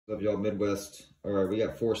Love y'all, Midwest. All right, we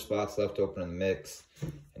got 4 spots left open in the mix. I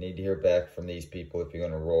need to hear back from these people if you're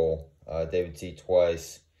going to roll. David T.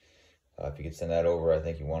 twice. If you could send that over, I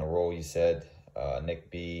think you want to roll, you said.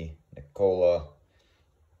 Nick B. Nicola.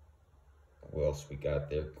 Who else we got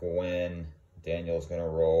there? Gwen. Daniel's going to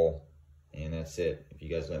roll. And that's it. If you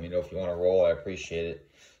guys let me know if you want to roll, I appreciate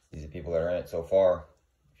it. These are the people that are in it so far.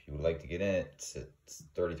 If you would like to get in it, it's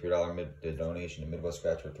 $33 donation to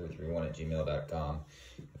MidwestScratcher331@gmail.com.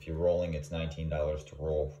 If you're rolling, it's $19 to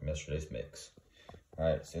roll from yesterday's mix. All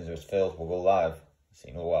right, as soon as there's fills, we'll go live. See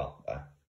you in a little while. Bye.